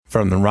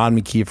From the Ron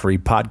McKeefery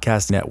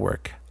Podcast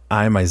Network,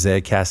 I'm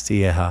Isaiah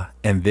Castilleja,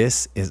 and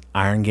this is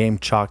Iron Game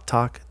Chalk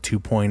Talk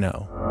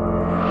 2.0.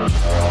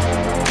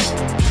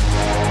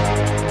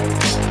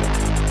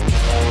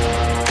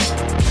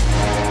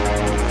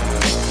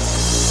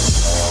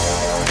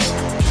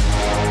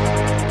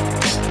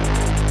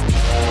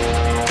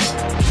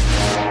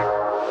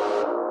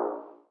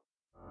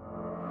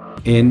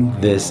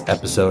 In this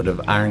episode of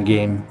Iron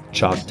Game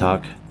Chalk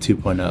Talk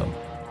 2.0,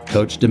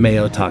 Coach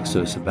DeMayo talks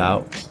to us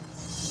about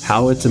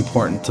how it's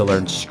important to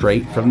learn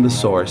straight from the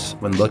source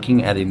when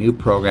looking at a new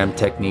program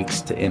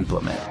techniques to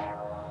implement,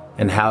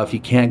 and how if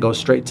you can't go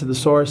straight to the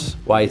source,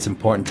 why it's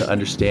important to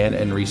understand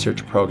and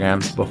research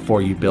programs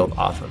before you build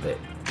off of it,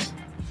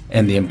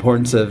 and the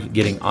importance of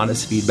getting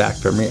honest feedback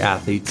from your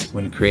athletes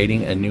when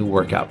creating a new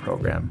workout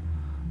program.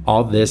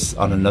 All this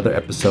on another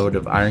episode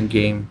of Iron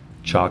Game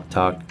Chalk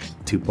Talk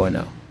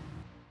 2.0.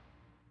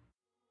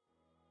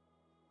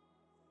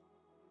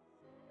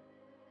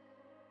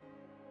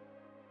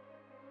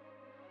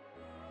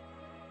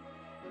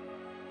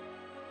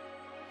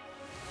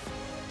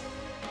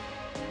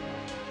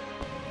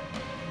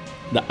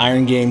 The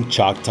Iron Game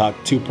Chalk Talk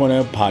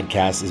 2.0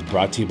 podcast is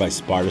brought to you by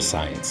Sparta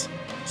Science.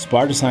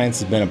 Sparta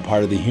Science has been a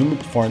part of the human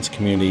performance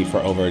community for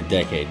over a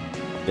decade.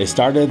 They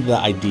started the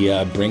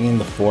idea of bringing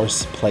the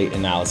force plate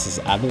analysis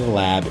out of the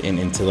lab and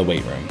into the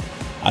weight room.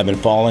 I've been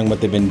following what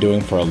they've been doing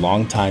for a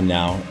long time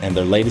now, and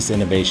their latest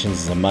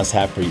innovations is a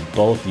must-have for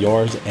both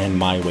yours and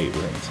my weight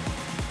rooms.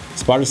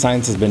 Sparta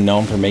Science has been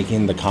known for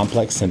making the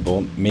complex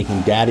simple,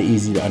 making data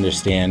easy to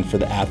understand for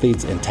the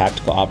athletes and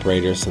tactical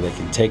operators so they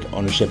can take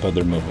ownership of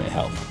their movement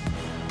health.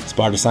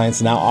 Sparta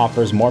Science now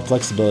offers more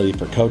flexibility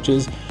for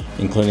coaches,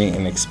 including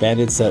an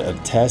expanded set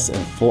of tests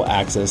and full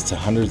access to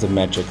hundreds of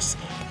metrics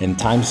and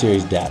time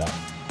series data.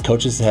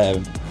 Coaches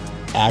have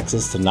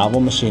access to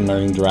novel machine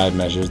learning derived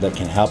measures that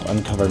can help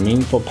uncover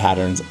meaningful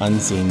patterns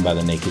unseen by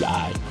the naked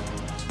eye.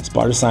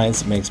 Sparta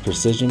Science makes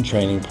precision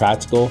training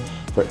practical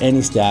for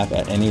any staff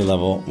at any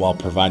level while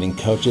providing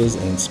coaches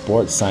and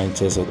sports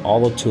scientists with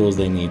all the tools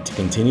they need to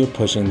continue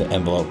pushing the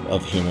envelope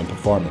of human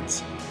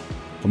performance.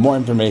 For more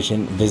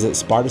information, visit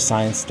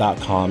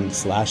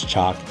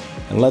spartascience.com/chalk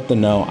and let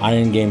them know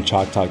Iron Game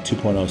Chalk Talk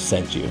 2.0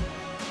 sent you.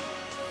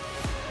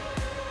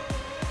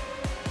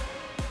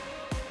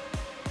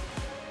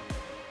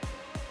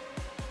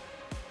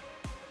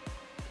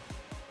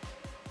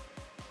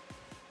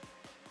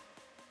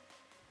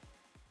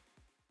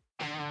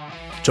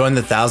 Join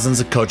the thousands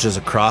of coaches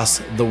across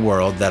the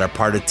world that are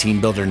part of Team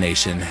Builder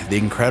Nation. The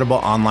incredible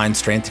online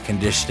strength and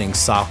conditioning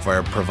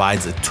software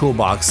provides a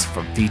toolbox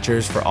for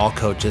features for all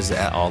coaches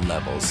at all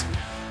levels.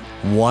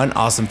 One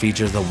awesome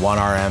feature is the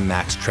 1RM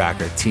Max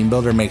Tracker. Team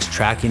Builder makes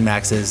tracking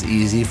maxes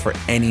easy for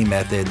any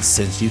method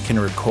since you can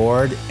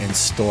record and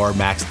store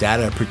max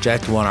data,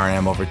 project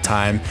 1RM over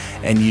time,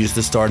 and use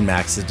the stored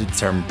maxes to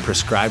determine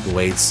prescribed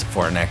weights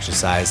for an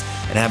exercise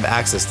and have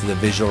access to the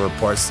visual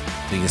reports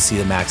so you can see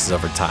the maxes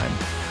over time.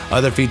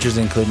 Other features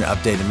include an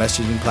updated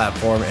messaging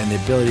platform and the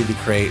ability to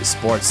create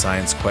sports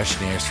science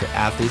questionnaires for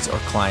athletes or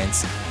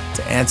clients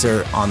to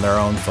answer on their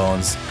own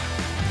phones.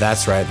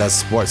 That's right, that's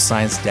sports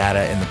science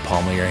data in the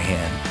palm of your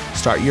hand.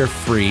 Start your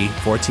free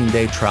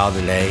 14-day trial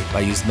today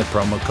by using the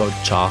promo code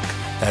CHALK,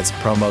 that's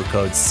promo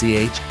code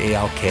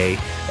CHALK,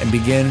 and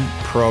begin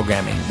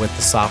programming with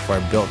the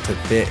software built to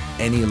fit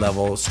any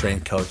level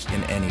strength coach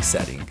in any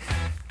setting.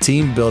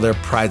 Team Builder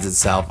prides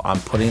itself on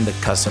putting the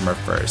customer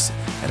first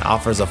and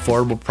offers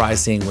affordable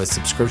pricing with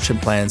subscription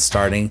plans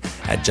starting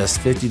at just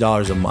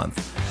 $50 a month.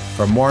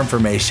 For more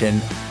information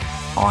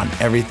on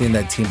everything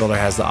that Team Builder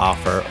has to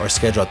offer or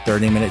schedule a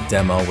 30-minute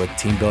demo with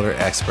Team Builder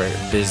expert,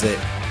 visit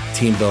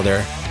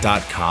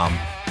teambuilder.com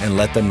and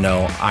let them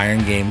know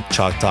Iron Game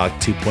Chalk Talk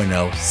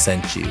 2.0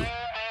 sent you.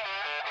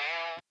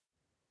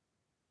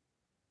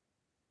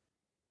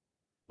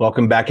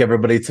 Welcome back,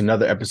 everybody, to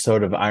another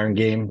episode of Iron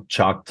Game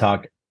Chalk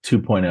Talk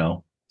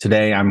 2.0.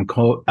 Today, I'm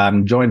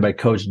joined by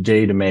Coach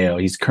Jay DeMayo.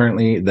 He's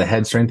currently the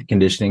head strength and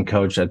conditioning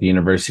coach at the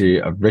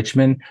University of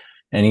Richmond,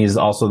 and he's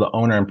also the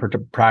owner and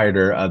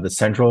proprietor of the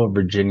Central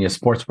Virginia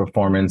Sports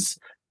Performance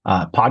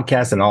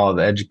podcast and all of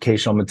the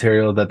educational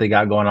material that they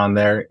got going on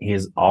there. He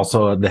is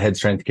also the head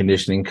strength and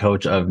conditioning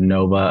coach of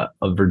Nova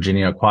of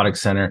Virginia Aquatic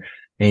Center.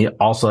 And he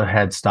also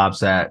had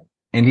stops at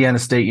Indiana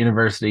State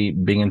University,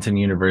 Binghamton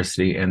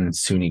University, and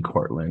SUNY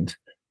Cortland.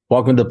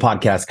 Welcome to the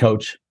podcast,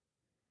 Coach.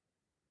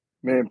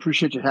 Man,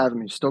 appreciate you having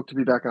me. Stoked to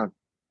be back on.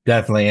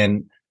 Definitely.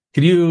 And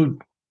you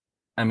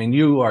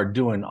are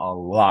doing a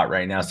lot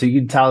right now. So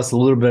you can tell us a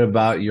little bit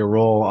about your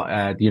role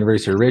at the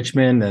University of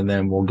Richmond, and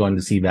then we'll go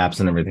into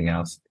CVAPs and everything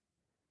else.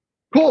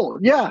 Cool.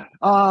 Yeah.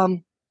 My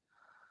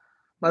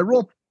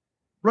role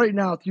right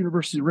now at the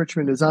University of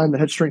Richmond is I'm the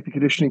head strength and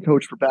conditioning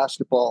coach for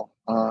basketball.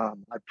 I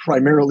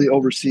primarily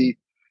oversee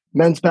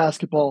men's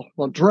basketball.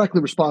 Well, I'm directly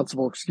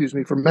responsible,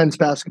 for men's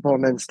basketball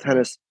and men's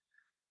tennis.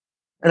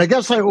 And I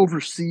guess I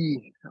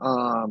oversee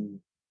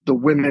the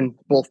women,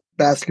 both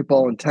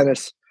basketball and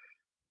tennis.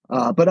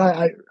 But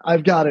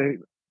I've got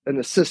an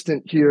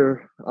assistant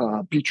here,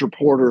 beach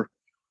reporter,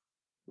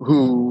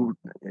 who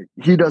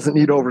he doesn't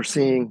need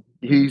overseeing.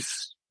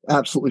 He's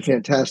absolutely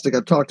fantastic.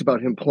 I've talked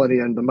about him plenty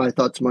on the My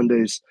Thoughts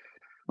Mondays,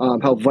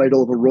 how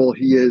vital of a role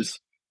he is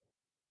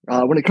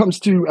when it comes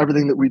to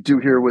everything that we do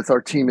here with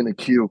our team in the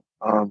queue.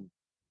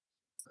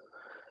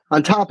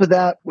 On top of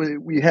that,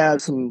 we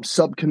have some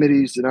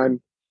subcommittees, and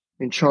I'm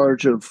in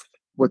charge of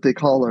what they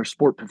call our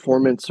sport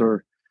performance,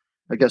 or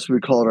I guess we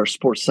would call it our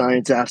sports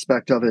science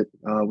aspect of it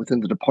within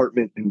the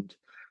department, and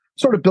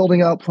sort of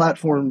building out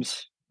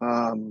platforms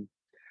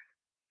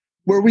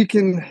where we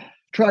can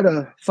try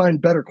to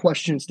find better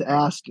questions to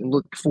ask and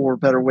look for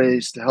better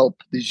ways to help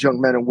these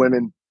young men and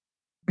women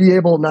be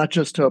able not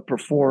just to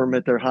perform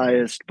at their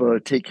highest,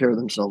 but take care of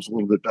themselves a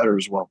little bit better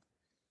as well.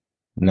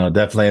 No,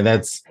 definitely.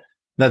 That's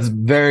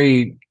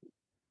very,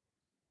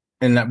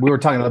 and we were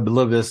talking a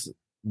little bit this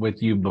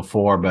with you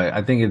before, but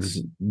I think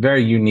it's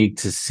very unique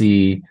to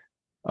see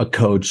a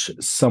coach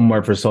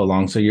somewhere for so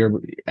long. So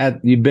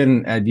you've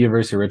been at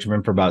University of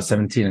Richmond for about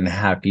 17 and a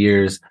half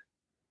years.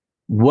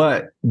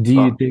 What do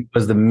you think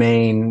was the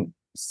main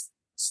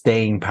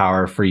staying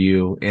power for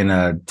you in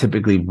a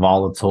typically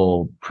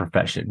volatile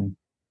profession?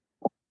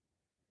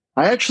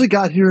 I actually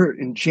got here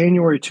in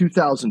January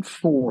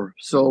 2004.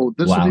 So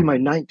this will be my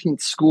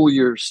 19th school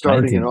year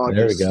starting in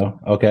August. There we go.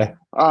 Okay.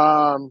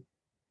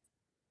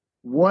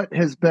 What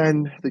has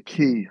been the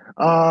key?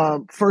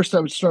 First, I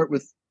would start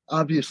with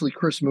obviously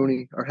Chris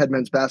Mooney, our head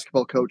men's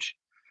basketball coach.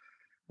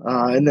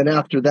 And then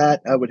after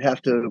that, I would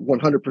have to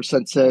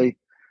 100% say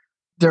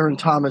Darren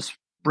Thomas,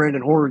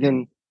 Brandon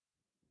Horrigan,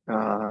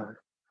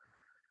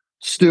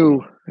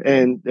 Stu,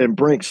 and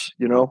Brinks,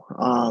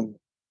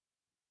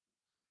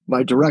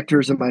 my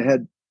directors and my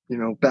head,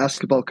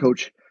 basketball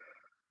coach.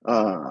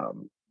 I've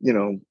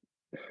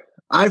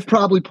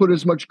probably put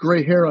as much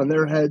gray hair on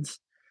their heads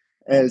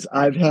as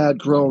I've had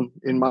grown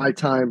in my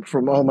time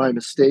from all my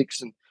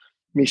mistakes and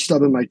me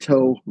stubbing my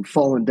toe and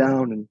falling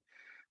down and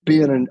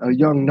being a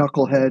young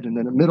knucklehead and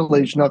then a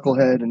middle-aged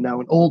knucklehead and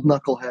now an old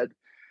knucklehead,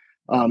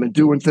 and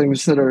doing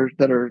things that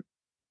are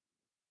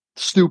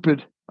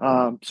stupid.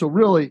 So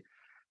really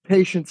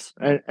patience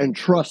and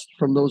trust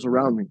from those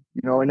around me,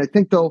 and I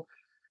think though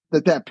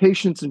that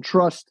patience and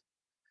trust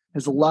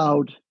has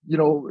allowed,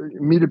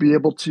 me to be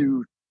able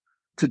to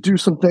do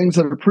some things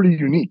that are pretty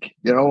unique.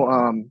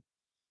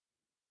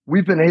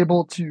 We've been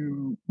able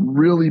to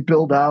really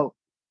build out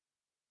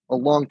a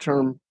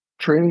long-term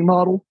training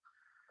model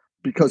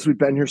because we've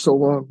been here so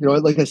long.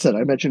 Like I said,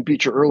 I mentioned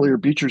Beecher earlier.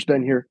 Beecher's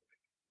been here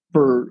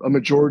for a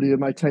majority of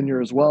my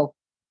tenure as well.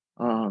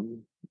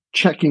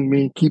 Checking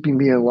me, keeping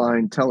me in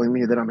line, telling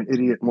me that I'm an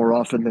idiot more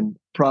often than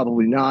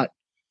probably not,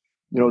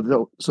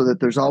 so that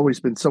there's always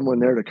been someone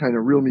there to kind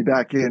of reel me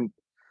back in.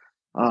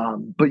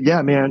 But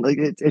yeah, man, like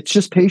it's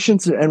just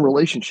patience and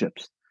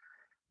relationships,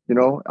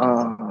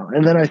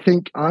 and then I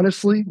think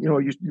honestly,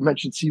 you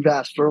mentioned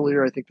CVAST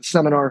earlier. I think the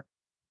seminar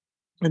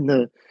and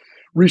the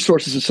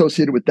resources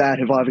associated with that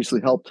have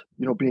obviously helped,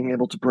 being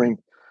able to bring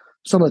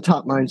some of the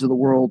top minds of the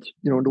world,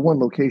 into one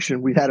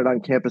location. We had it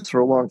on campus for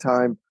a long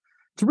time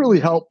to really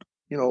help,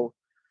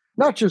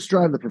 not just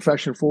drive the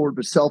profession forward,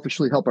 but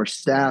selfishly help our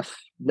staff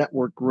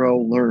network, grow,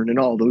 learn, and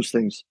all those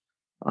things.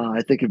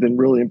 I think have been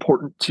really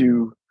important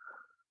to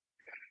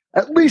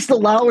at least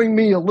allowing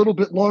me a little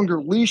bit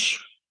longer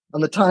leash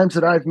on the times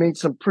that I've made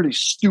some pretty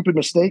stupid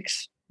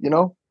mistakes,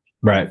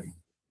 Right.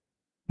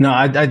 No,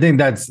 I think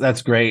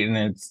that's great. And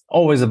it's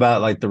always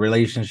about like the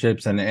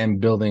relationships and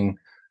building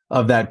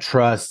of that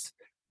trust.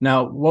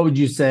 Now, what would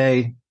you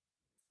say?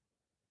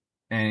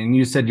 And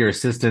you said your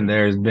assistant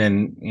there has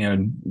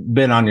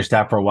been on your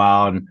staff for a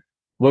while. And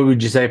what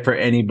would you say for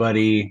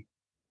anybody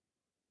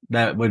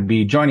that would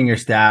be joining your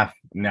staff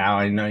now?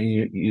 I know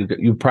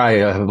you probably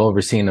have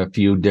overseen a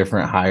few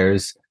different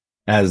hires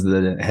as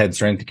the head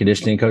strength and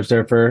conditioning coach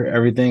there for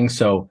everything.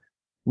 So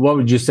what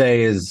would you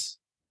say is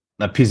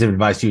a piece of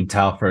advice you'd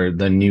tell for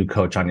the new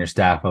coach on your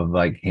staff of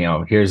like,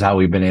 here's how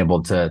we've been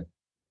able to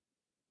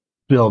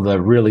build a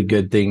really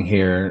good thing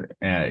here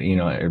at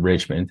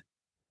Richmond?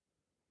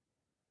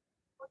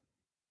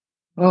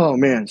 Oh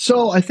man.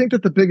 So I think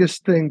that the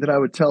biggest thing that I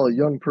would tell a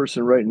young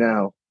person right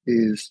now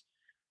is,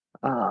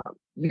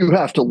 you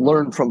have to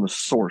learn from the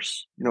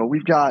source.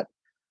 We've got,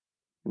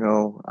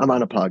 I'm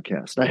on a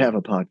podcast. I have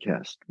a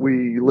podcast.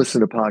 We listen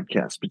to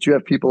podcasts, but you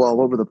have people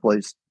all over the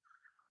place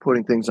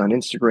putting things on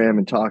Instagram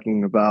and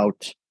talking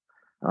about,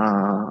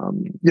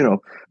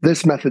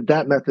 this method,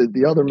 that method,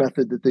 the other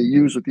method that they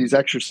use with these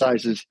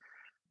exercises,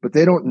 but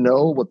they don't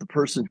know what the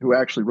person who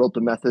actually wrote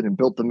the method and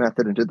built the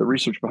method and did the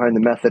research behind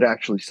the method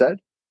actually said,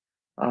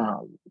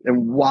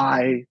 and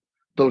why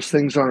those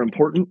things are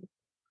important,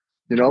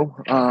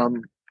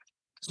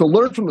 So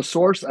learn from the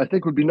source, I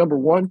think, would be number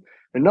one.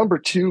 And number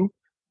two,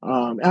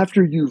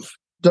 after you've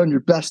done your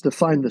best to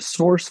find the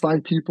source,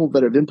 find people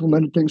that have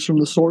implemented things from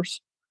the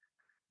source.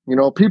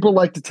 People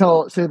like to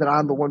say that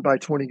I'm the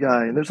 1x20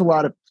 guy. And there's a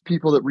lot of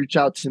people that reach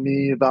out to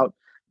me about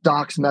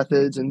Doc's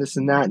methods and this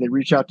and that. And they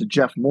reach out to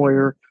Jeff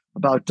Moyer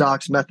about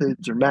Doc's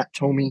methods or Matt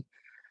Tomey.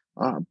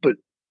 But,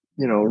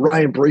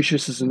 Ryan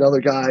Bracious is another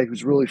guy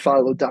who's really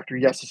followed Dr.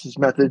 Yes's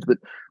methods. But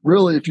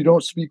really, if you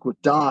don't speak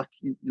with Doc,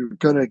 you're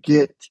going to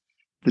get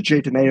the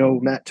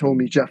DeMayo, Matt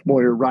Tomey, Jeff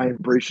Moyer, Ryan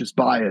Bracious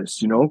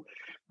bias,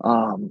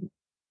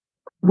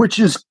 which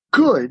is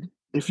good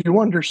if you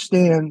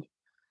understand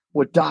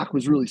what Doc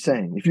was really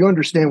saying. If you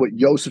understand what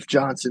Joseph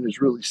Johnson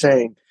is really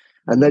saying,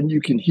 and then you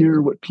can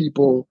hear what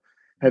people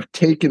have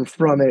taken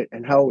from it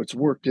and how it's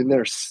worked in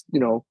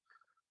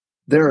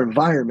their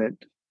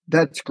environment,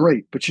 that's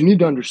great. But you need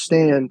to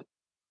understand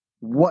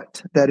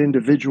what that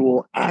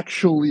individual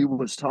actually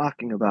was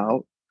talking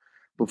about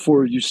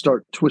before you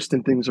start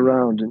twisting things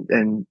around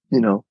and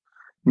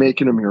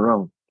making them your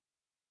own.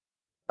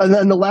 And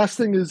then the last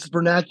thing is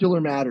vernacular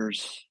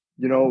matters,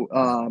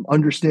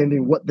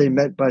 understanding what they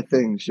meant by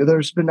things.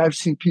 I've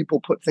seen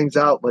people put things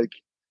out, like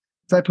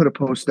I put a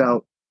post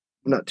out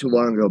not too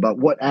long ago about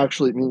what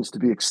actually it means to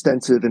be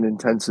extensive and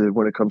intensive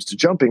when it comes to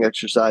jumping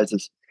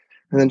exercises.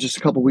 And then just a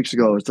couple of weeks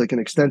ago, it's like an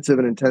extensive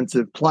and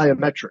intensive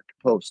plyometric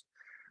post.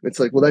 It's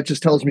like, well, that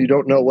just tells me you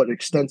don't know what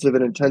extensive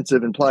and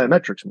intensive and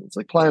plyometrics means.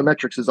 Like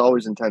plyometrics is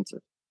always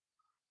intensive.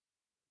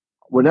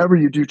 Whenever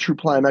you do true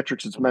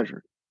plyometrics, it's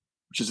measured,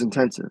 which is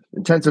intensive.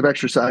 Intensive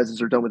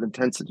exercises are done with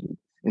intent,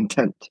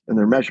 and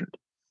they're measured.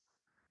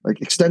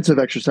 Like extensive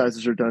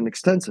exercises are done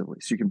extensively,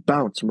 so you can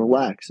bounce and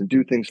relax and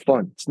do things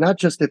fun. It's not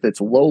just if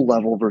it's low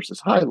level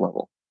versus high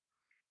level.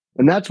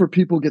 And that's where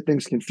people get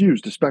things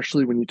confused,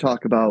 especially when you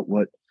talk about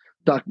what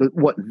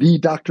the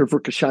Dr.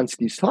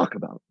 Verkhoshansky's talk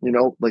about,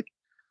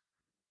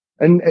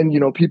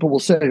 And people will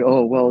say,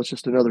 oh, well, it's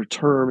just another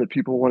term that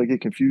people want to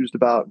get confused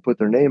about and put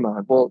their name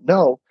on. Well,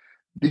 no,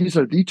 these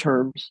are the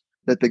terms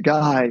that the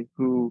guy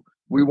who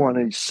we want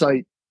to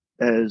cite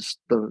as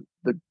the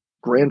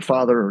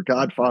grandfather or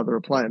godfather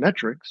of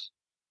plyometrics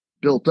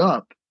built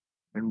up,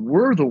 and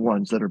we're the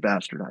ones that are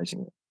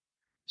bastardizing it.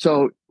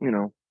 So,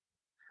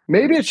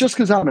 maybe it's just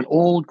because I'm an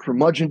old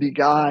curmudgeon-y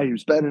guy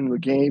who's been in the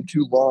game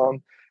too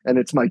long, and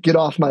it's my get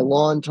off my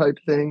lawn type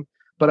thing.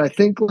 But I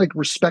think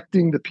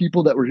respecting the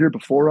people that were here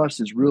before us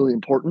is really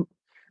important,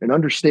 and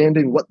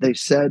understanding what they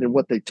said and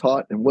what they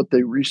taught and what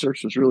they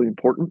researched is really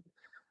important,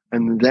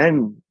 and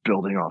then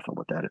building off of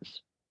what that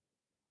is.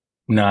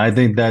 No, I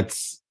think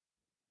that's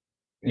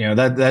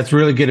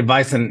really good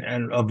advice.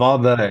 And of all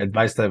the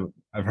advice that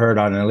I've heard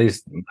on at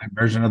least my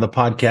version of the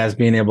podcast,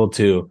 being able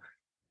to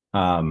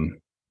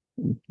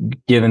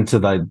give into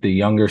the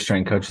younger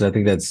strength coaches, I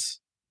think that's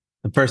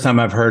the first time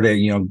I've heard it,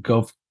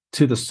 go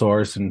to the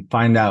source and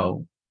find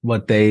out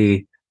what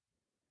they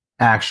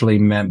actually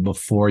meant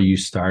before you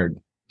start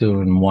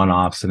doing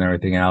one-offs and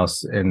everything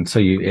else. And so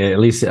you at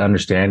least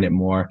understand it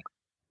more.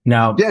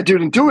 Now, yeah,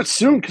 dude, and do it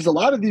soon, because a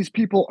lot of these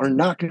people are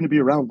not going to be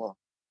around long.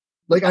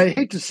 I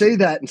hate to say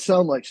that and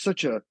sound like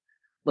such a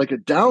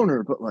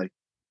downer, but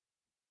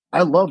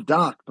I love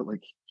Doc, but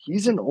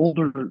he's an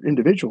older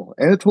individual.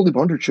 Anatoly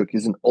Bondarchuk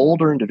is an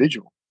older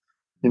individual.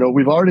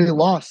 We've already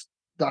lost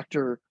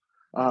Dr.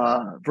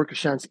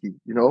 Verkhoshansky,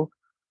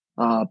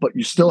 but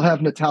you still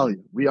have Natalia.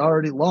 We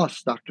already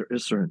lost Dr.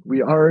 Isserin.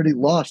 We already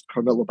lost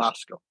Carmela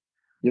Basco.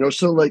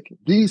 So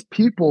these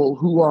people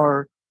who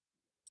are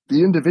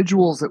the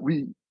individuals that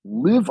we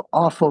live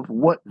off of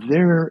what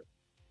their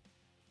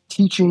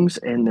teachings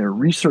and their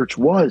research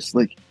was,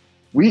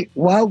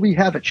 while we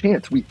have a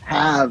chance, we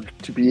have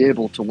to be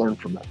able to learn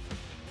from them.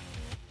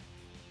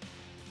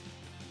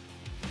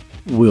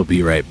 We'll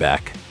be right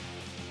back.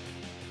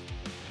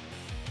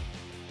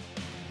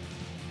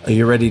 Are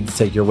you ready to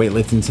take your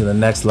weightlifting to the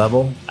next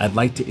level? I'd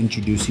like to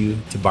introduce you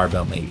to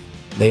Barbell Mate.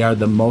 They are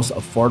the most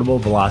affordable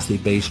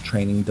velocity-based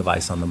training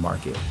device on the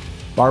market.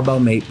 Barbell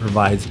Mate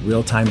provides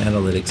real-time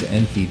analytics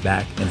and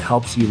feedback and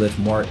helps you lift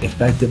more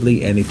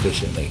effectively and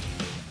efficiently,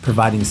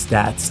 providing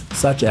stats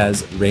such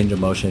as range of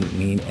motion,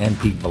 mean, and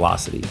peak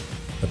velocity.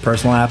 The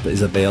personal app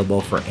is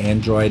available for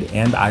Android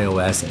and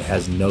iOS and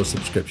has no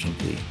subscription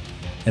fee.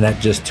 And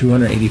at just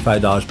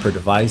 $285 per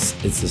device,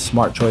 it's the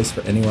smart choice for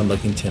anyone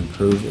looking to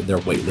improve their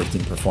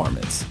weightlifting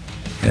performance.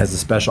 And as a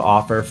special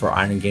offer for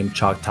Iron Game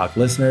Chalk Talk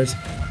listeners,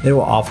 they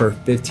will offer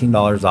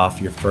 $15 off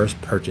your first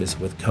purchase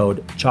with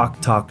code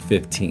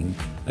ChalkTalk15.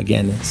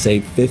 Again,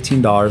 save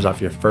 $15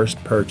 off your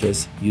first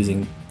purchase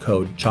using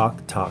code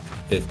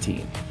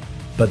ChalkTalk15.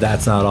 But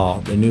that's not all.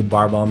 The new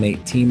Barbell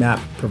Mate Team app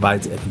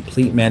provides a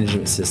complete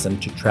management system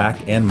to track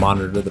and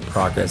monitor the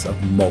progress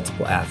of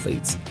multiple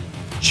athletes.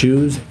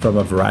 Choose from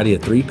a variety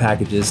of 3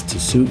 packages to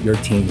suit your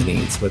team's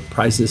needs, with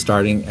prices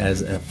starting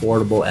as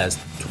affordable as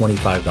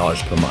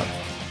 $25 per month.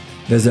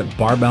 Visit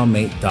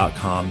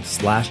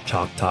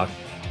barbellmate.com/chalktalk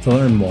to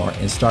learn more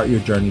and start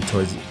your journey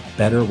towards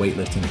better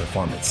weightlifting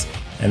performance.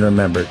 And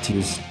remember to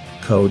use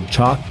code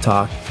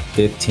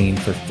ChalkTalk15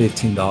 for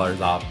 $15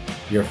 off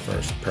your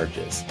first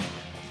purchase.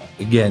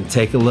 Again,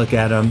 take a look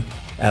at them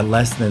at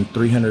less than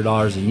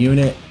 $300 a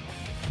unit.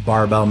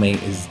 Barbell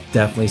Mate is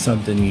definitely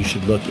something you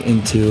should look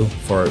into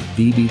for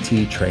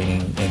VBT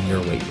training in your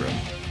weight room.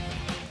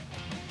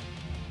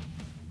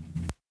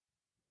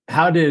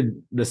 How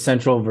did the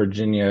Central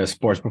Virginia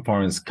Sports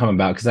Performance come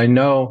about? Because I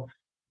know,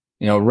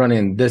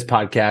 running this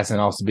podcast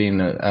and also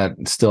being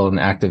still an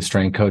active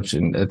strength coach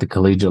at the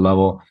collegiate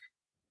level,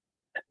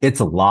 it's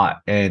a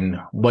lot. And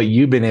what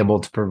you've been able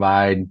to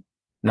provide,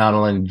 not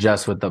only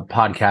just with the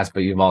podcast,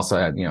 but you've also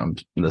had,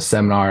 the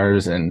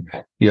seminars and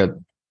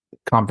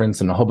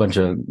conference and a whole bunch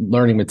of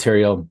learning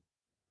material.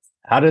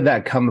 How did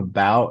that come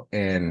about?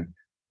 And,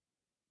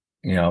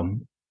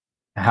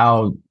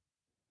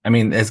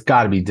 it's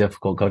got to be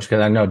difficult, Coach,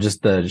 because I know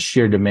just the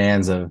sheer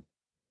demands of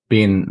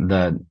being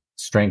the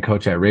strength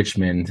coach at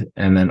Richmond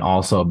and then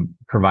also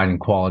providing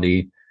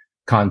quality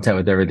content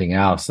with everything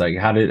else. Like,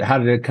 how did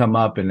it come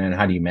up, and then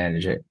how do you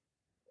manage it?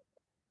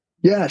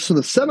 Yeah, so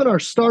the seminar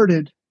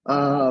started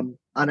on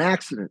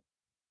accident.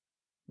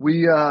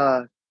 We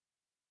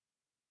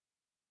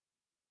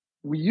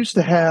used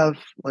to have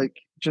like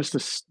just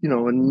a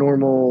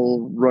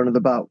normal run of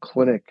the bout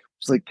clinic.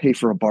 It's like pay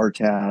for a bar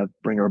tab,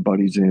 bring our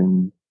buddies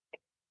in,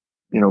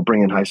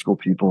 bring in high school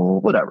people,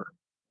 whatever.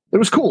 It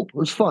was cool. It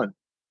was fun.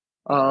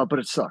 But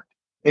it sucked.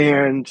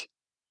 And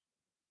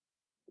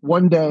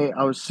one day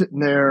I was sitting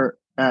there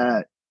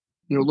at,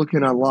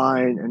 looking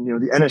online, and,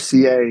 the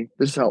NSCA,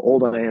 this is how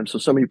old I am. So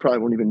some of you probably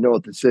won't even know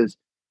what this is.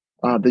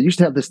 They used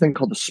to have this thing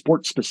called the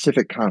Sport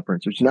Specific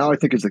Conference, which now I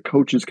think is the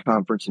coaches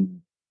conference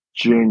in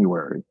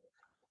January.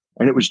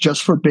 And it was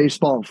just for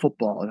baseball and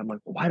football. And I'm like,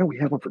 well, why don't we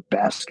have one for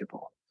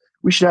basketball?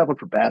 We should have one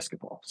for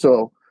basketball.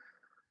 So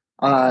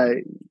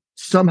I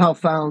somehow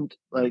found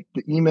like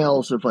the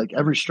emails of like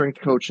every strength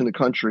coach in the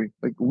country,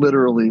 like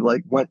literally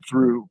like went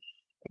through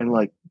and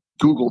like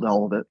Googled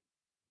all of it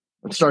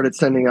and started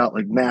sending out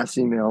like mass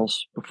emails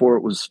before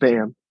it was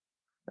spam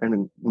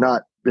and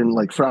not been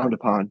like frowned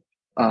upon.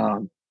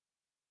 It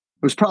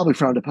was probably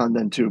frowned upon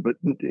then too, but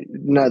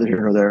neither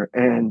here nor there.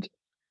 And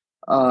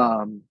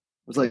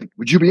was like,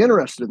 would you be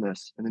interested in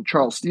this? And then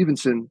Charles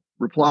Stevenson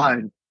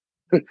replied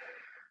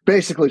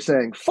basically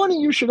saying,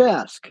 funny you should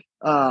ask,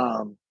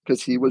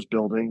 because he was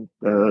building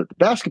the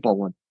basketball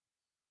one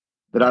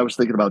that I was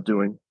thinking about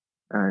doing.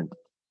 And,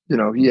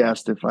 he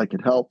asked if I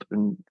could help.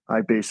 And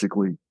I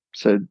basically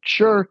said,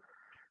 sure.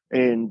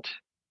 And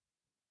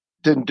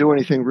didn't do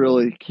anything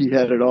really. He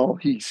had it all.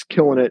 He's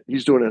killing it.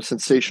 He's doing a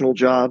sensational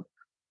job.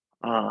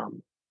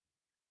 Then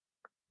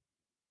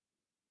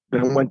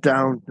went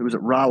down. It was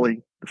at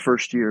Raleigh the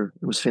first year.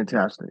 It was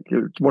fantastic. It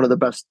was one of the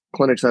best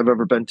clinics I've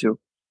ever been to.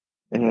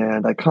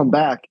 And I come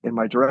back, and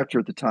my director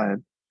at the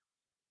time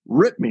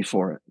ripped me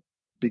for it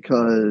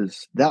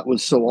because that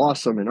was so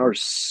awesome and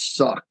ours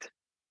sucked.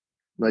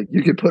 Like,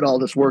 you could put all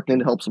this work in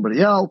to help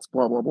somebody else,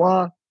 blah, blah,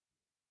 blah.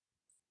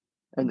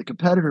 And the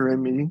competitor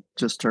in me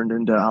just turned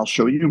into I'll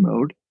show you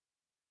mode.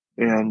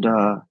 And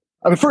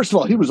first of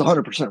all, he was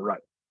 100%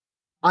 right.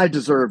 I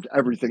deserved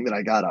everything that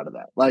I got out of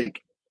that.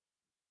 Like,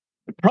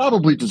 I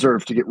probably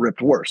deserved to get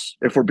ripped worse,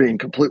 if we're being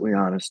completely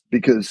honest,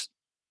 because,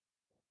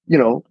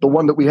 the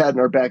one that we had in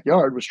our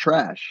backyard was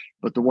trash,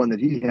 but the one that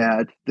he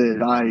had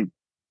that I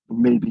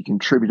maybe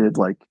contributed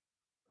like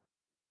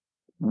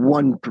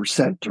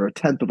 1% or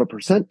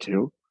 1/10%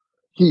 to,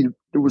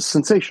 it was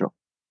sensational.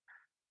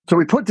 So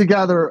we put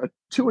together a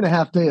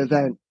 2.5-day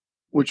event,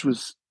 which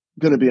was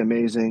going to be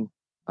amazing.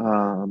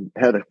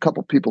 Had a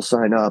couple people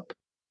sign up,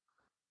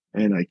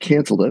 and I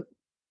canceled it.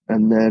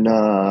 And then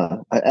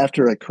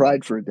after I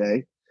cried for a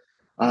day,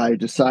 I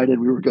decided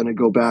we were going to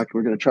go back.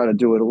 We're going to try to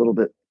do it a little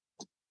bit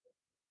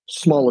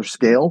smaller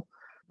scale,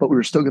 but we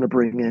were still going to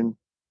bring in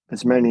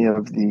as many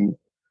of the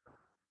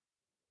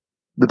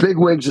big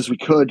wigs as we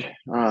could.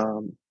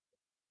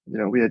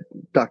 We had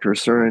Dr.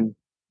 Asurin,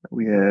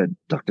 we had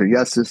Dr.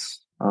 Yesus.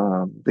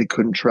 They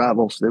couldn't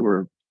travel, so they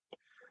were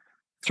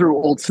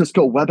through old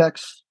Cisco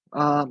WebEx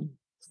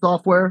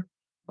software.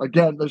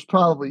 Again, there's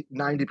probably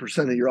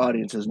 90% of your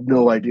audience has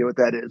no idea what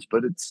that is,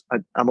 but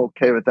I'm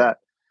okay with that.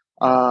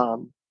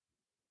 The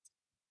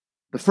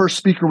first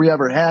speaker we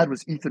ever had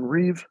was Ethan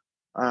Reeve,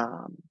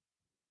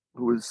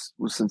 who was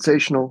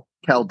sensational.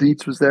 Cal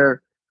Dietz was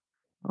there,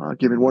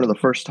 giving one of the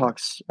first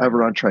talks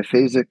ever on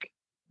triphasic.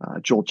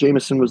 Joel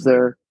Jameson was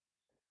there,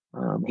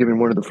 giving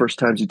one of the first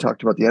times he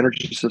talked about the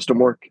energy system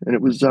work. And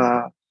it was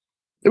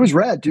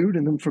rad, dude.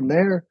 And then from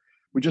there,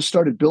 we just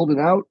started building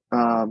out.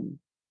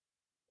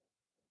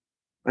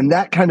 And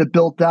that kind of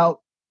built out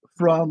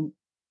from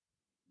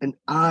an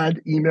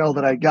odd email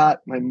that I got.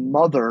 My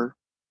mother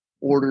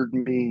ordered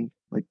me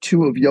like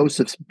 2 of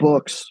Yosef's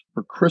books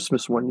for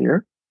Christmas one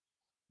year.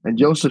 And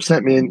Yosef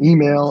sent me an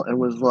email and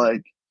was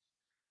like,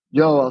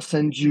 yo, I'll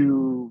send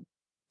you,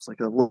 it's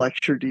like a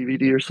lecture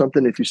DVD or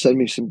something if you send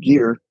me some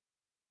gear.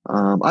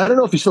 I don't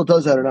know if he still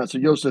does that or not. So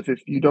Yosef,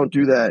 if you don't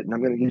do that, and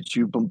I'm going to get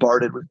you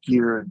bombarded with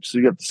gear, and so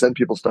you have to send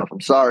people stuff, I'm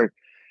sorry.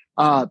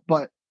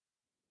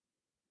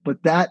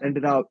 But that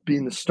ended up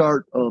being the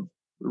start of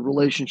a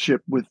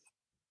relationship with,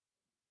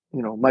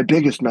 my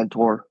biggest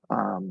mentor,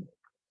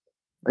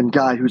 and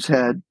guy who's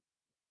had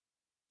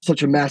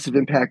such a massive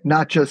impact,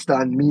 not just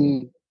on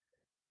me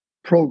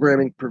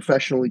programming,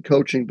 professionally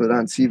coaching, but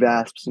on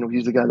CVASPs.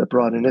 He's the guy that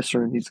brought in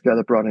Isser, he's the guy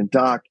that brought in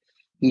Doc.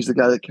 He's the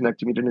guy that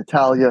connected me to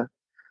Natalia.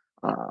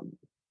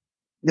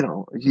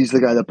 He's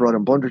the guy that brought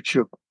in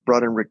Bunderchuk,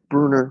 brought in Rick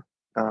Bruner.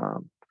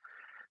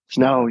 is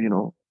now,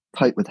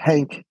 tight with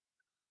Hank.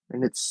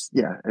 And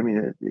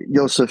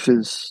Josef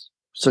is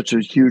such a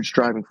huge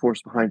driving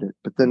force behind it.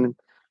 But then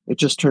it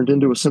just turned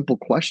into a simple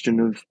question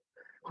of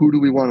who do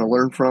we want to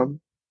learn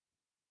from?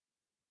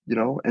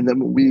 And then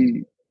when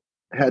we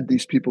had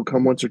these people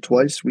come once or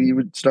twice, we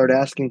would start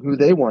asking who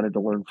they wanted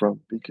to learn from.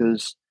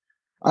 Because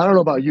I don't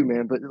know about you,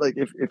 man, but like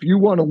if you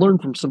want to learn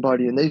from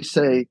somebody and they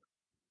say,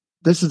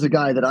 this is a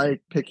guy that I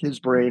pick his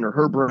brain or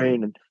her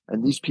brain,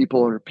 and these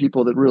people are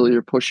people that really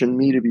are pushing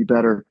me to be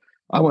better,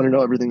 I want to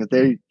know everything that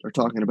they are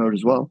talking about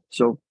as well.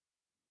 So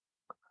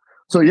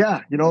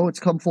yeah, it's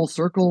come full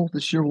circle.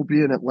 This year we'll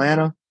be in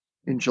Atlanta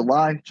in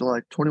July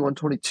 21,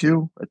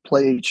 22 at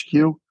Play HQ.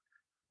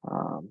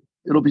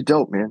 It'll be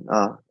dope, man.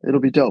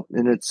 It'll be dope.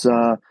 And it's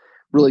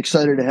really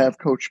excited to have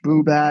Coach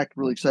Boo back,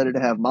 really excited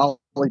to have Molly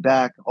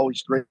back.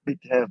 Always great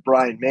to have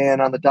Brian Mann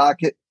on the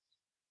docket.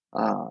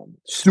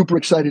 Super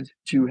excited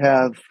to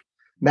have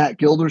Matt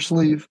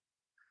Gildersleeve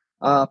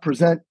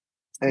present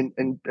and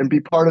be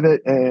part of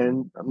it.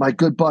 And my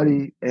good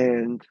buddy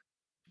and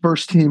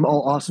first team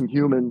all awesome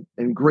human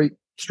and great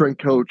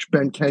strength coach,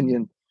 Ben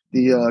Kenyon,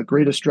 the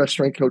greatest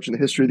strength coach in the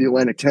history of the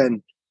Atlantic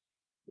 10,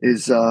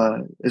 is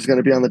going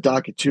to be on the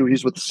docket too.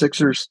 He's with the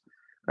Sixers.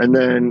 And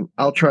then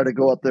I'll try to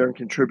go up there and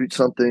contribute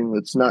something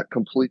that's not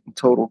complete and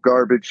total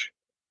garbage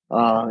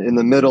in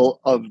the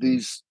middle of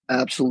these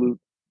absolute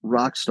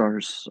rock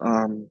stars.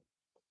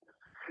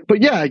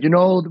 But yeah,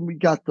 we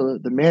got the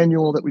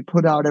manual that we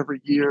put out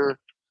every year.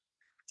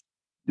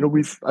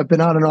 I've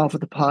been on and off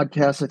with the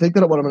podcast. I think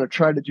that what I'm going to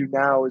try to do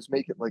now is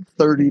make it like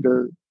 30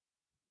 to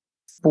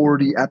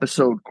 40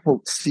 episode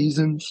quote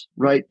seasons,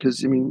 right?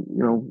 Because when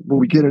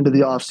we get into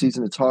the off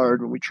season, it's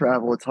hard. When we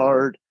travel, it's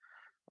hard.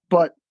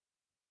 But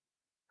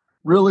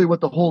really what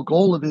the whole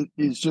goal of it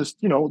is just,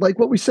 like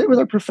what we say with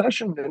our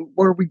profession and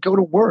where we go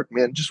to work,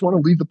 man, just want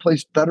to leave the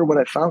place better when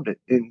I found it.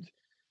 And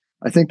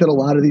I think that a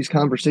lot of these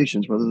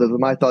conversations, whether they're the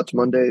My Thoughts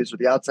Mondays or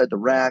the Outside the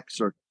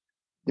Racks or,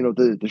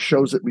 the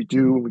shows that we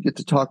do, we get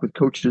to talk with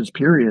coaches,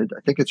 period. I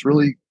think it's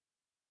really,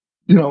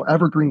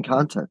 evergreen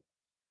content.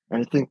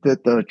 And I think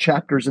that the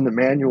chapters in the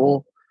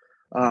manual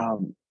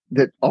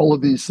that all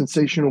of these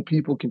sensational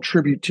people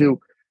contribute to,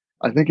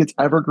 I think it's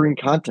evergreen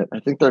content. I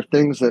think there are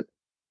things that,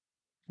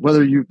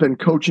 whether you've been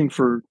coaching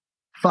for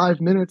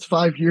 5 minutes,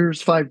 5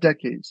 years, 5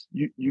 decades,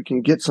 you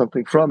can get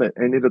something from it.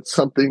 And it's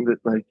something that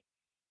like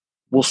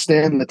will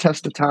stand the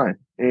test of time.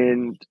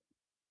 And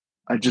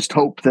I just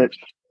hope that,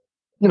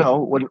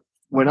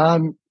 when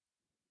I'm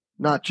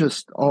not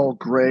just all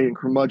gray and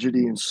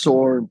curmudgeony and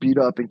sore and beat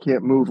up and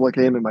can't move like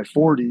I am in my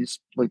 40s,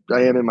 like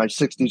I am in my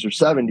 60s or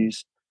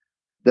 70s,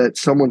 that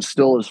someone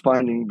still is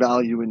finding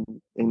value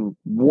in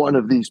one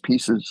of these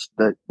pieces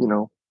that,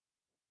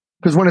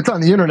 because when it's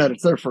on the internet,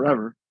 it's there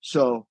forever.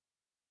 So,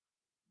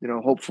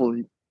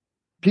 hopefully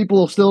people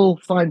will still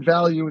find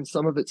value in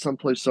some of it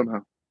someplace, somehow.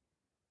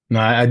 No,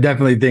 I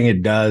definitely think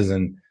it does.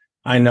 And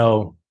I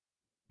know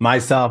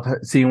myself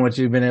seeing what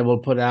you've been able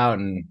to put out.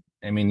 And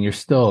I mean, you're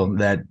still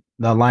the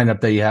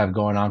lineup that you have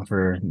going on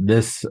for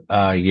this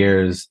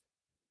year's,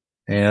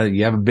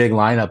 you have a big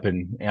lineup.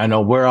 And I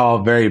know we're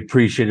all very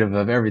appreciative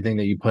of everything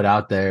that you put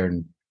out there,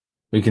 and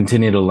we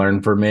continue to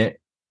learn from it.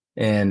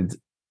 And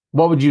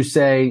what would you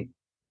say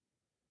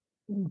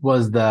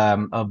was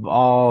of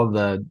all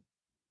the,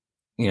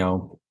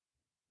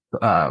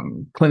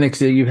 clinics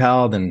that you've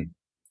held and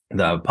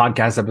the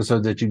podcast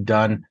episodes that you've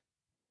done,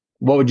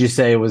 what would you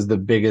say was the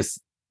biggest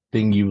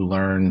thing you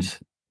learned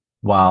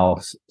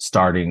while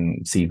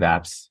starting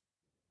CVAPs?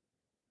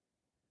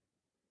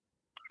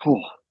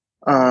 Cool.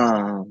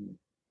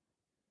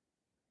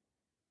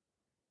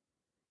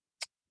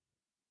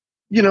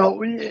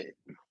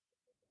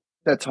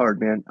 That's hard,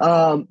 man.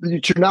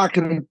 You're not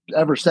going to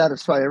ever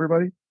satisfy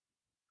everybody.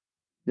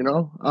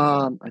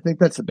 I think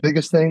that's the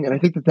biggest thing. And I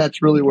think that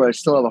that's really where I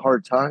still have a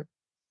hard time.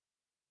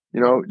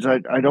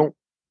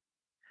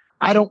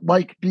 I don't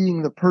like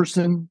being the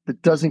person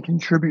that doesn't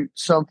contribute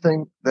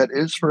something that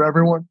is for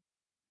everyone,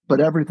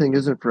 but everything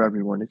isn't for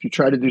everyone. If you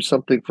try to do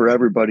something for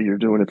everybody, you're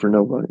doing it for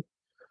nobody.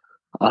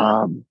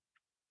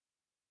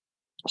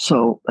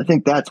 So I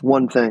think that's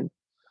one thing.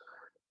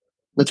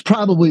 That's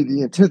probably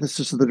the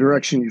antithesis of the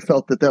direction you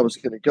felt that was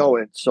going to go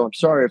in. So I'm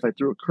sorry if I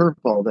threw a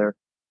curveball there.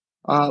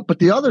 But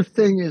the other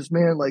thing is,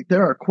 man, like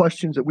there are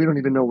questions that we don't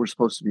even know we're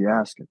supposed to be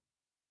asking.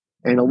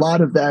 And a lot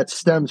of that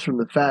stems from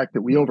the fact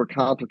that we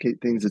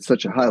overcomplicate things at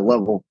such a high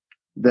level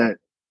that,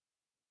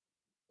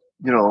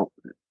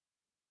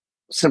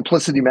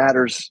 simplicity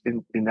matters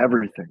in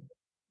everything,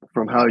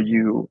 from how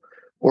you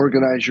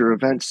organize your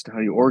events to how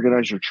you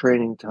organize your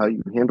training to how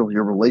you handle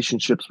your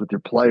relationships with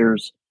your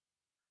players.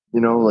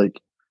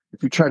 Like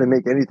if you try to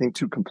make anything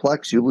too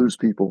complex, you lose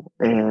people.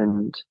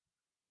 And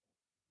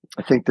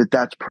I think that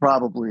that's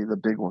probably the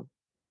big one.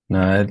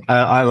 No,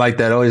 I like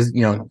that. Always,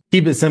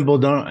 keep it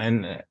simple.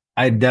 And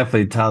I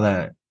definitely tell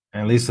that,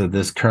 at least with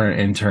this current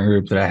intern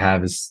group that I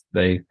have, is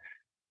they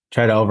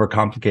try to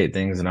overcomplicate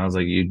things. And I was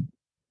like,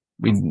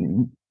 we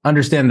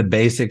understand the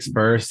basics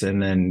first,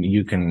 and then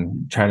you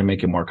can try to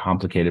make it more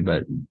complicated,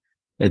 but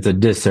it's a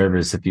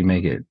disservice if you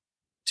make it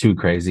too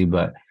crazy,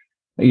 but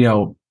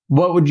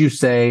what would you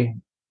say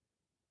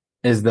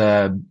is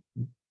the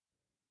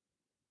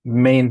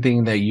main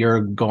thing that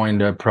you're going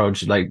to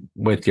approach, like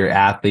with your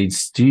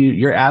athletes? Do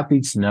your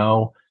athletes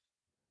know,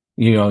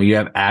 you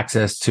have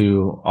access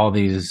to all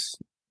these,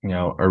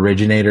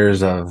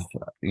 originators of,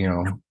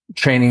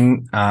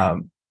 training,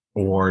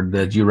 or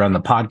that you run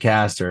the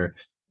podcast, or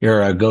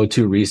you're a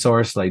go-to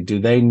resource? Like, do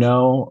they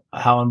know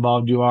how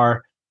involved you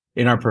are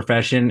in our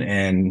profession?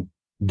 And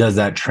does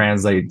that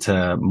translate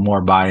to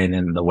more buy-in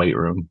in the weight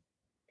room?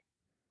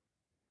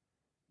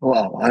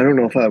 Well, I don't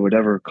know if I would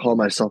ever call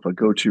myself a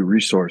go-to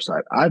resource.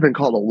 I've been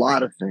called a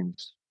lot of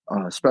things,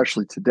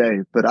 especially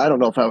today, but I don't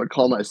know if I would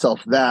call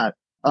myself that.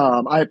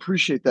 I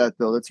appreciate that,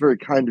 though. That's very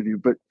kind of you.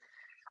 But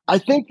I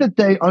think that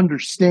they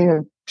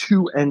understand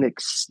to an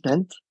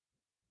extent.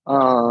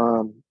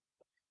 But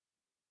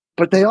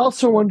they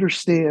also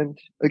understand,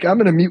 like, I'm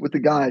going to meet with the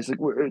guys. Like,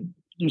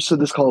 you said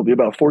this call will be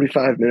about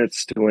 45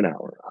 minutes to an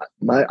hour.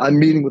 I'm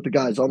meeting with the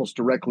guys almost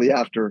directly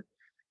after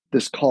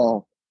this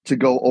call to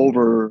go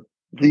over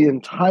the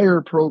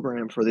entire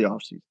program for the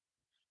offseason.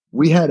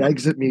 We had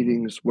exit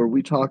meetings where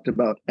we talked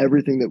about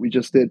everything that we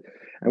just did.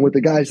 And with the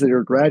guys that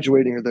are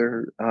graduating or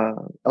their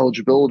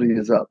eligibility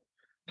is up,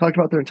 talked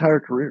about their entire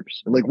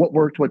careers and like what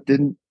worked, what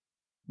didn't,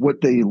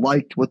 what they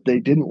liked, what they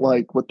didn't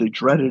like, what they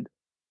dreaded,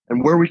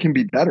 and where we can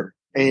be better.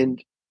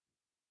 And,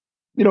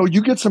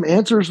 you get some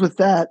answers with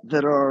that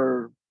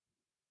are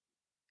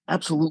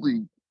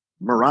absolutely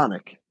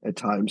moronic at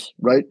times,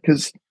 right?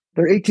 Because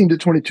they're 18 to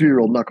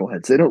 22-year-old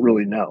knuckleheads. They don't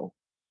really know.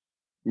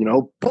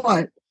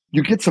 But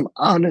you get some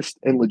honest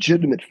and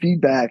legitimate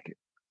feedback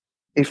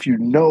if you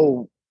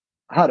know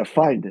how to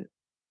find it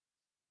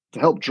to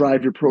help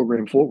drive your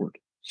program forward.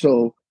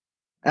 So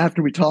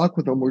after we talk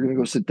with them, we're going to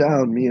go sit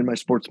down, me and my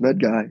sports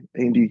med guy,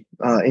 Andy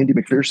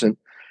McPherson.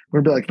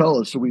 We're going to be like,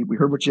 fellas, so we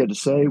heard what you had to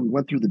say. We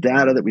went through the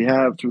data that we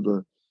have through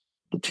the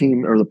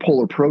team or the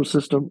Polar Pro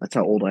system. That's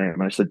how old I am.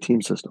 I said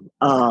team system.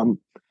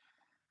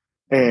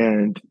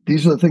 And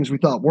these are the things we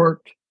thought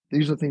worked.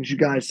 These are the things you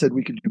guys said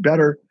we could do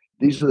better.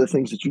 These are the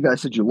things that you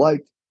guys said you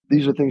liked.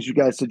 These are the things you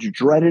guys said you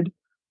dreaded.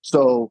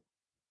 So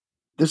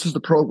this is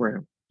the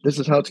program. This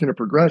is how it's going to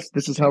progress.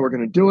 This is how we're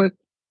going to do it.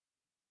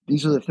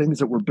 These are the things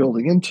that we're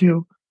building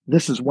into.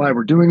 This is why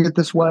we're doing it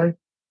this way.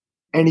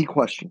 Any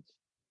questions?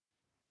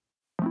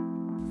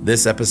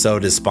 This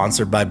episode is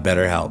sponsored by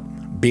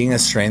BetterHelp. Being a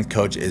strength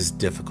coach is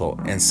difficult.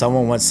 And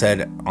someone once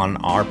said on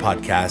our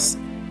podcast,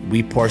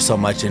 we pour so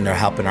much into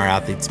helping our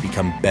athletes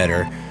become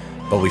better,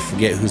 but we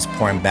forget who's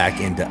pouring back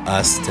into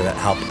us to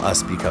help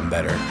us become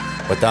better.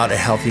 Without a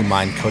healthy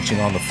mind, coaching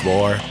on the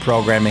floor,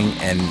 programming,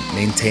 and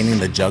maintaining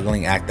the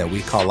juggling act that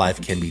we call life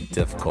can be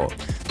difficult.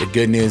 The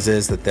good news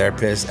is the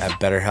therapists at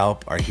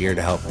BetterHelp are here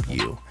to help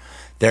you.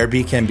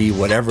 Therapy can be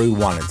whatever we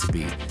want it to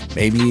be.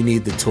 Maybe you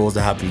need the tools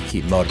to help you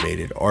keep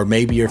motivated, or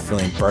maybe you're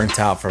feeling burnt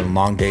out from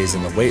long days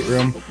in the weight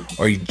room,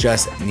 or you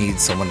just need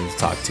someone to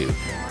talk to.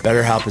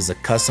 BetterHelp is a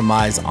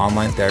customized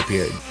online therapy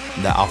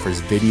that offers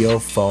video,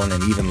 phone,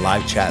 and even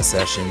live chat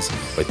sessions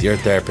with your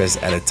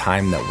therapist at a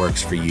time that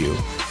works for you.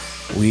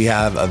 We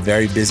have a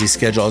very busy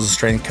schedule as a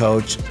strength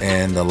coach,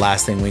 and the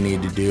last thing we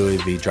need to do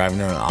is be driving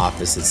to an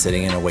office and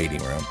sitting in a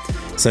waiting room.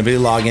 Simply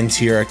log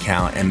into your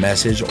account and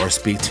message or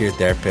speak to your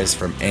therapist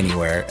from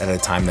anywhere at a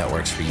time that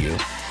works for you.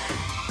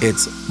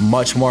 It's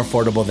much more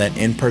affordable than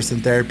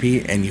in-person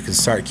therapy, and you can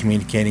start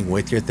communicating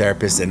with your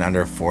therapist in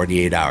under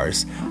 48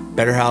 hours.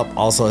 BetterHelp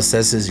also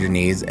assesses your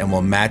needs and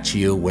will match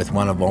you with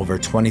one of over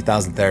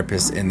 20,000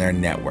 therapists in their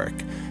network.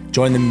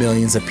 Join the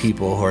millions of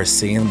people who are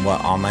seeing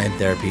what online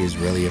therapy is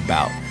really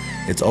about.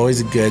 It's always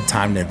a good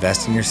time to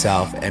invest in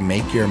yourself and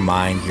make your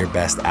mind your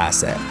best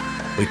asset.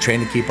 We train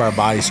to keep our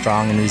bodies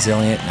strong and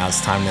resilient. Now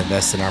it's time to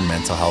invest in our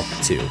mental health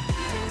too.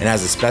 And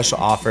as a special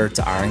offer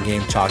to Iron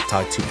Game Chalk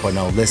Talk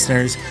 2.0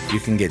 listeners, you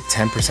can get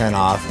 10%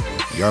 off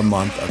your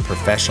month of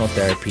professional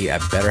therapy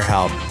at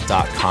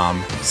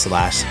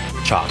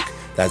betterhelp.com/chalk.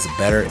 That's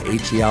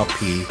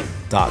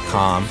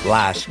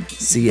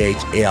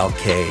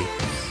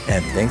betterhelp.com/CHALK.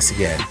 And thanks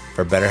again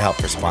for BetterHelp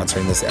for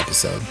sponsoring this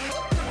episode.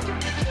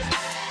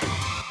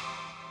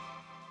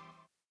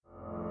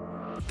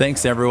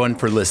 Thanks everyone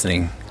for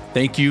listening.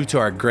 Thank you to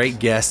our great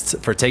guests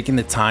for taking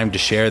the time to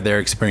share their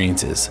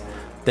experiences.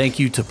 Thank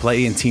you to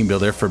Play and Team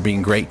Builder for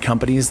being great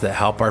companies that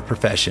help our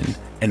profession.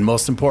 And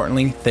most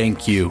importantly,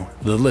 thank you,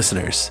 the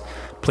listeners.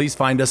 Please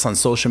find us on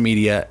social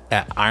media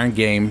at Iron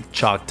Game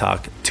Chalk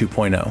Talk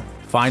 2.0.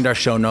 Find our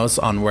show notes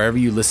on wherever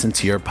you listen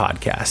to your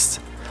podcasts.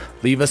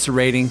 Leave us a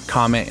rating,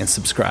 comment, and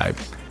subscribe.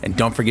 And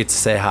don't forget to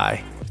say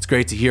hi. It's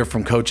great to hear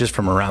from coaches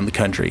from around the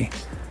country.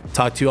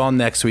 Talk to you all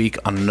next week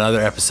on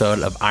another episode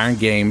of Iron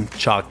Game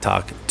Chalk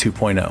Talk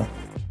 2.0.